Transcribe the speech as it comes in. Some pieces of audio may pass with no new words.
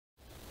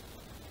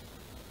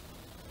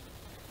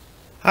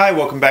Hi,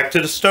 welcome back to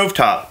the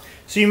stovetop.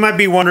 So you might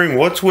be wondering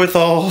what's with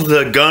all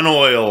the gun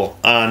oil.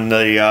 So you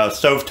might be wondering what's with all the gun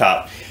oil on the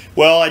stovetop.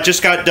 Well, I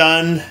just got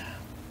done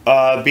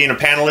being a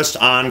panelist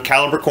on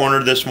Caliber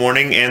Corner this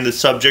morning, and the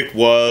subject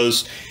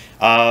was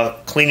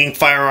cleaning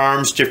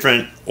firearms,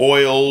 different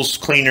oils,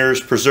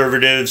 cleaners,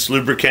 preservatives,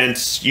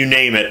 lubricants, you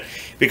name it.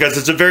 Because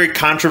it's a very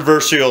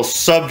controversial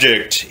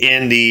subject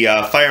in the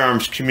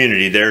firearms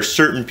community. There are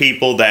certain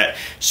people that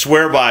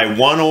swear by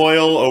one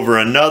oil over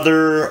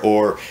another,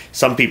 or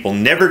some people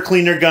never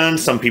clean their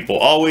guns, some people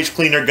always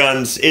clean their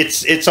guns.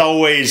 It's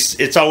always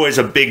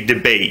a big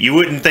debate. You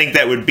wouldn't think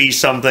that would be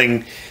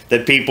something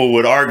that people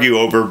would argue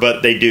over,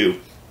 but they do.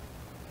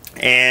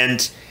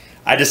 And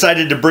I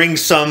decided to bring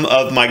some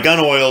of my gun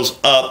oils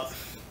up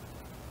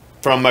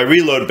from my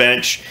reload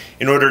bench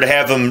in order to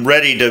have them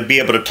ready to be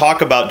able to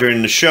talk about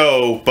during the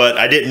show, but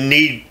I didn't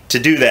need to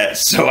do that.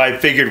 So I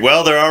figured,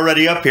 well, they're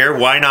already up here.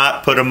 Why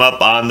not put them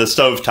up on the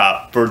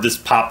stovetop for this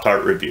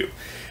Pop-Tart review?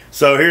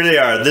 So here they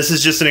are. This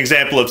is just an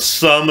example of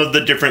some of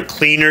the different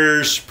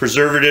cleaners,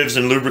 preservatives,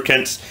 and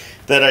lubricants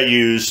that I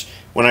use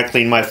when I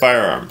clean my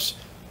firearms.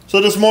 So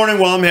this morning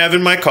while I'm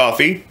having my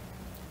coffee,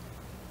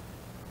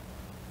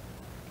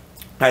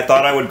 I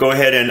thought I would go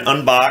ahead and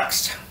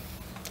unbox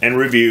and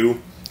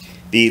review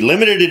the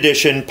limited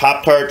edition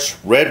Pop-Tarts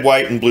Red,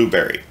 White, and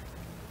Blueberry.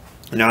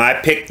 Now, I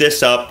picked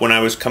this up when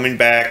I was coming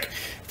back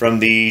from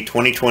the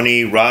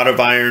 2020 Rod of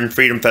Iron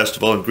Freedom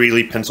Festival in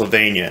Greeley,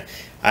 Pennsylvania.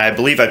 I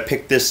believe I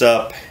picked this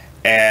up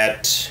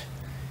at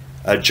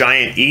a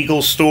Giant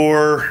Eagle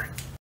store.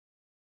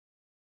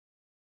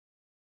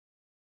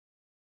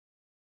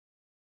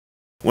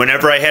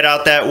 Whenever I head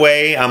out that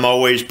way, I'm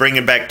always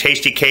bringing back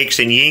Tasty Cakes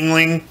and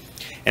Yingling.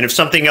 And if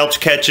something else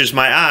catches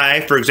my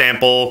eye, for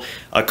example,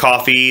 a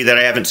coffee that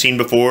I haven't seen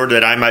before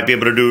that I might be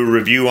able to do a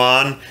review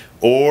on,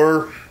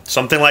 or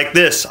something like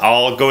this,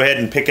 I'll go ahead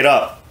and pick it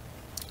up.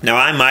 Now,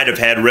 I might have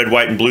had Red,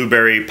 White, and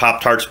Blueberry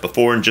Pop-Tarts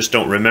before and just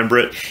don't remember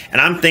it.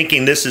 And I'm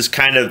thinking this is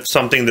kind of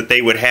something that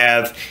they would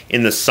have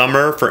in the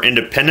summer for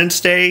Independence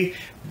Day,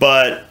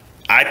 but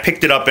I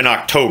picked it up in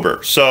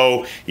October.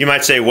 So you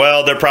might say,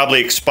 well, they're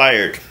probably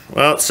expired.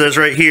 Well, it says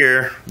right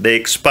here, they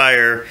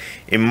expire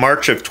in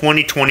March of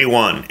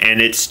 2021,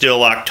 and it's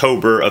still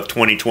October of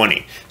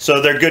 2020.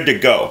 So they're good to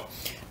go.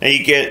 Now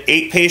you get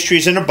 8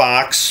 pastries in a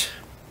box,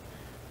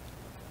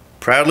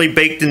 proudly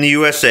baked in the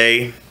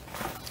USA,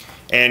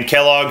 and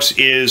Kellogg's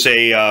is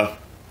a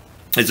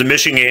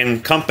Michigan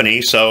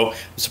company, so I'm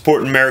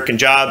supporting American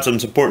jobs, I'm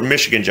supporting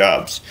Michigan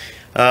jobs.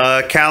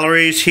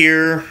 Calories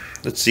here,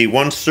 let's see,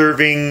 one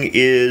serving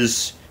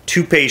is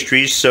 2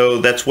 pastries, so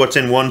that's what's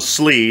in one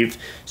sleeve.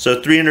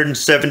 So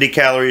 370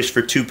 calories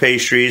for 2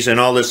 pastries and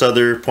all this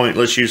other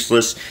pointless,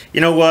 useless.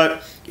 You know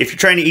what? If you're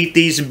trying to eat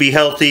these and be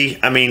healthy,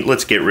 I mean,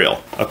 let's get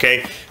real,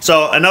 okay?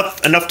 So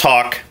enough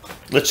talk.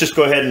 Let's just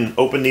go ahead and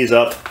open these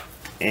up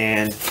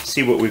and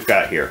see what we've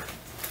got here.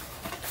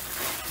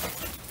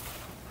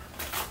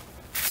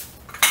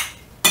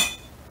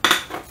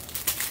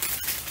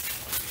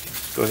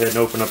 Go ahead and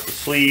open up the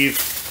sleeve.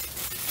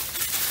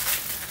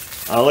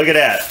 Look at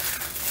that.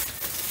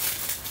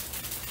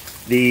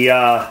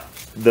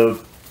 The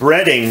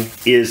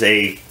breading is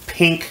a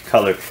pink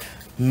color,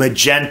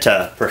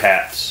 magenta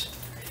perhaps,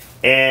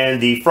 and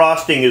the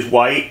frosting is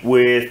white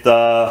with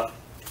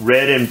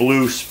red and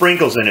blue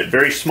sprinkles in it,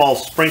 very small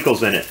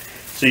sprinkles in it.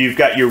 So you've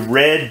got your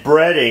red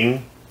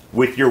breading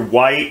with your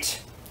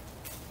white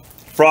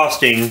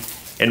frosting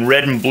and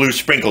red and blue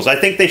sprinkles. I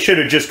think they should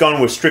have just gone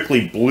with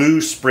strictly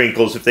blue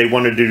sprinkles if they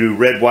wanted to do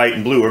red, white,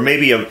 and blue, or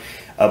maybe a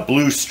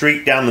blue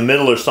streak down the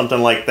middle or something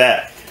like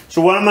that.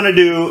 So what I'm going to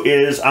do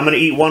is I'm going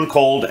to eat one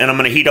cold and I'm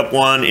going to heat up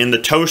one in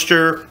the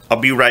toaster. I'll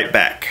be right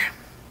back.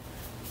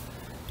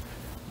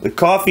 The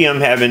coffee I'm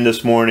having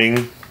this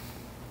morning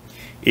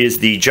is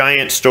the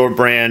Giant store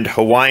brand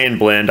Hawaiian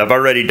blend. I've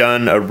already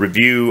done a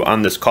review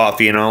on this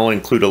coffee and I'll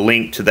include a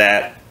link to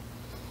that.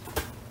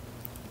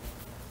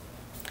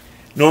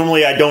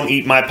 Normally I don't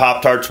eat my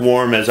Pop-Tarts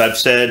warm, as I've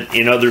said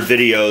in other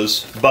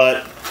videos,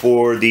 but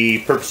for the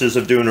purposes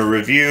of doing a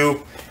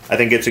review, I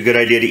think it's a good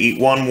idea to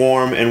eat one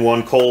warm and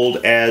one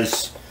cold,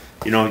 as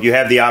you know, you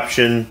have the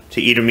option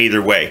to eat them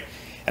either way.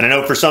 And I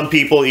know for some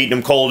people eating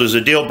them cold is a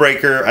deal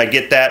breaker. I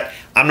get that.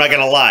 I'm not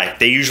gonna lie,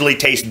 they usually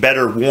taste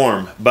better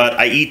warm, but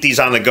I eat these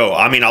on the go.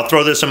 I mean, I'll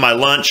throw this in my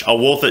lunch, I'll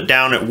wolf it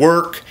down at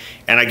work,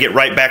 and I get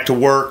right back to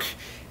work,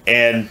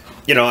 and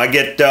you know, I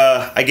get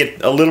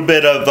a little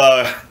bit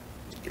of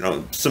you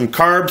know, some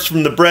carbs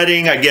from the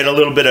breading, I get a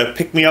little bit of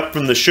pick-me-up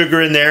from the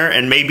sugar in there,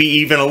 and maybe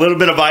even a little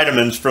bit of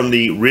vitamins from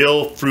the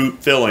real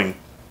fruit filling.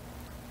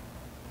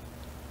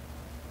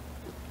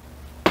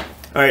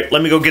 Alright,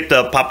 let me go get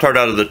the Pop-Tart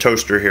out of the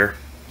toaster here.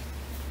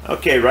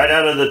 Okay, right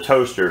out of the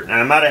toaster.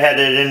 Now, I might have had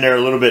it in there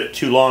a little bit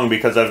too long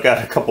because I've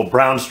got a couple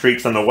brown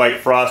streaks on the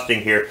white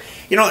frosting here.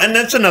 You know, and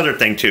that's another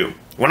thing too.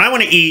 When I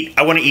want to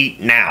eat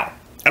now.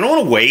 I don't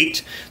want to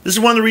wait. This is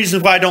one of the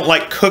reasons why I don't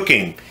like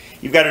cooking.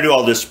 You've got to do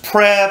all this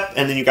prep,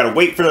 and then you've got to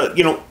wait for the,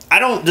 you know, I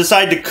don't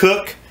decide to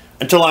cook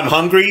until I'm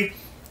hungry,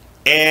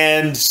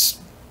 and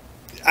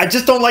I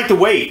just don't like to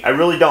wait. I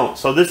really don't.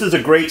 So this is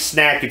a great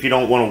snack if you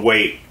don't want to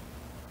wait.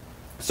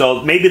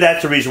 So maybe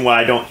that's the reason why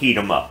I don't heat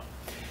them up.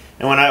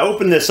 And when I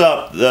open this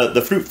up,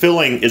 the fruit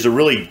filling is a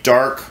really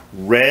dark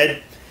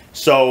red.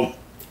 So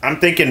I'm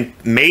thinking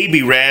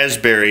maybe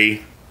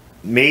raspberry,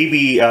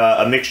 maybe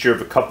a mixture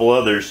of a couple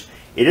others.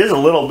 It is a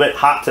little bit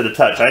hot to the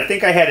touch. I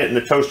think I had it in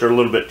the toaster a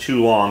little bit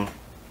too long.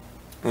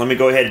 Let me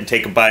go ahead and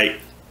take a bite.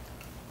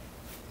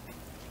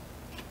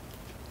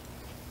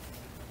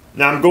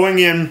 Now I'm going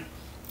in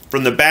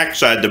from the back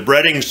side, the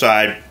breading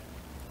side,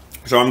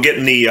 so I'm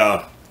getting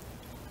the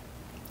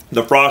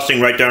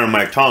frosting right down on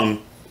my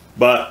tongue,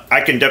 but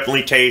I can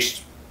definitely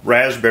taste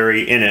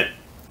raspberry in it.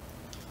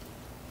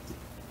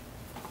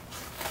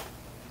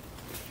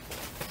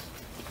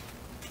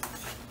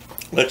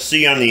 Let's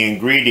see on the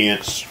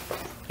ingredients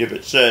if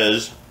it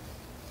says.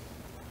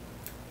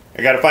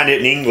 I gotta find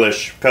it in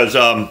English because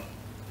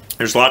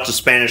there's lots of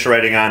Spanish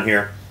writing on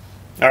here.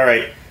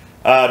 Alright,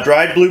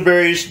 dried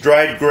blueberries,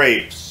 dried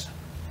grapes.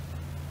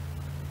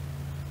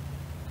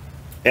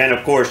 And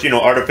of course, you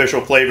know, artificial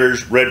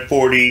flavors, red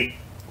 40,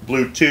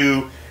 blue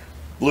 2,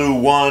 blue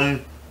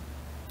 1,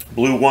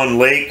 blue 1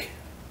 lake.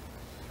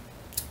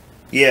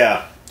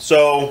 Yeah,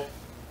 so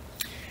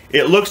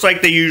it looks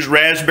like they use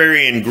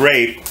raspberry and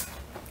grape,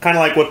 kind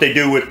of like what they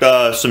do with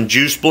some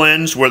juice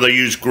blends where they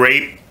use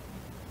grape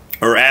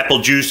or apple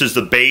juice as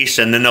the base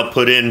and then they'll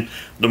put in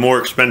the more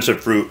expensive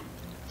fruit.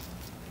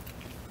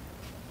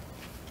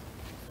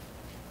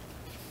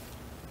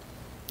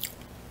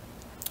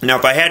 Now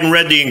if I hadn't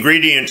read the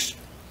ingredients,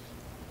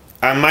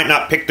 I might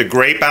not pick the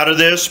grape out of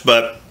this,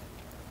 but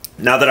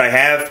now that I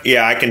have,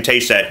 yeah, I can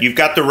taste that. You've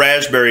got the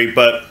raspberry,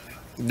 but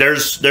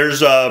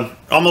there's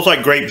almost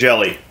like grape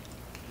jelly.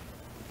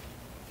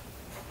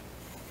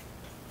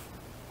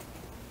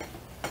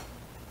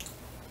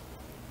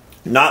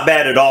 Not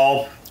bad at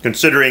all,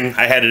 considering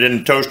I had it in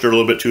the toaster a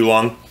little bit too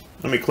long.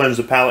 Let me cleanse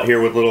the palate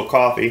here with a little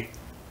coffee.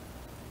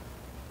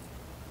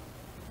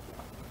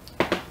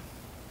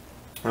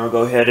 I'll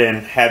go ahead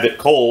and have it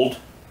cold.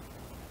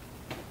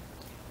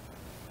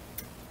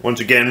 Once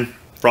again,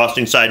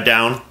 frosting side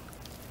down.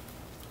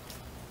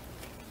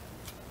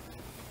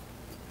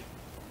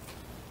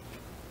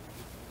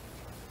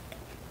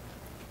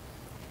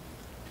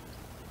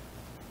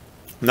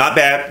 Not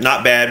bad,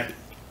 not bad.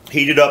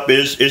 Heated up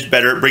is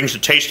better. It brings the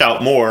taste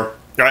out more.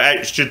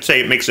 I should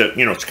say it makes it,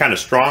 you know, it's kind of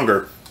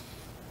stronger.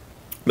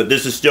 But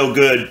this is still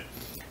good.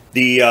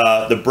 The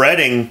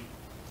breading,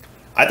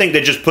 I think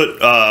they just put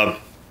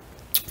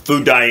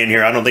food dye in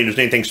here. I don't think there's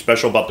anything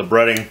special about the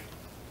breading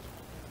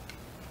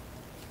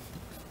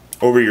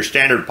over your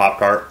standard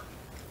Pop-Tart.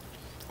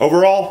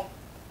 Overall,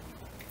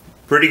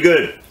 pretty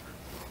good.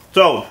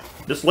 So,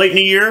 this late in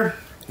the year,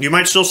 you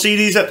might still see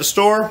these at the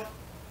store.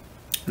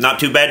 Not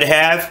too bad to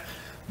have,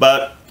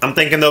 but I'm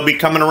thinking they'll be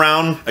coming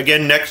around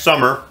again next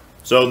summer.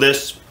 So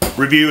this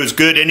review is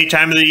good any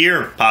time of the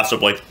year,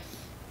 possibly.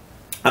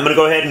 I'm going to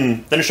go ahead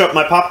and finish up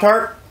my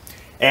Pop-Tart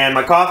and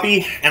my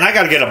coffee, and I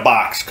got to get a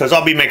box because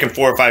I'll be making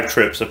 4 or 5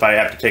 trips if I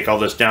have to take all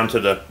this down to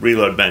the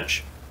reload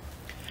bench.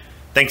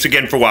 Thanks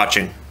again for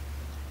watching.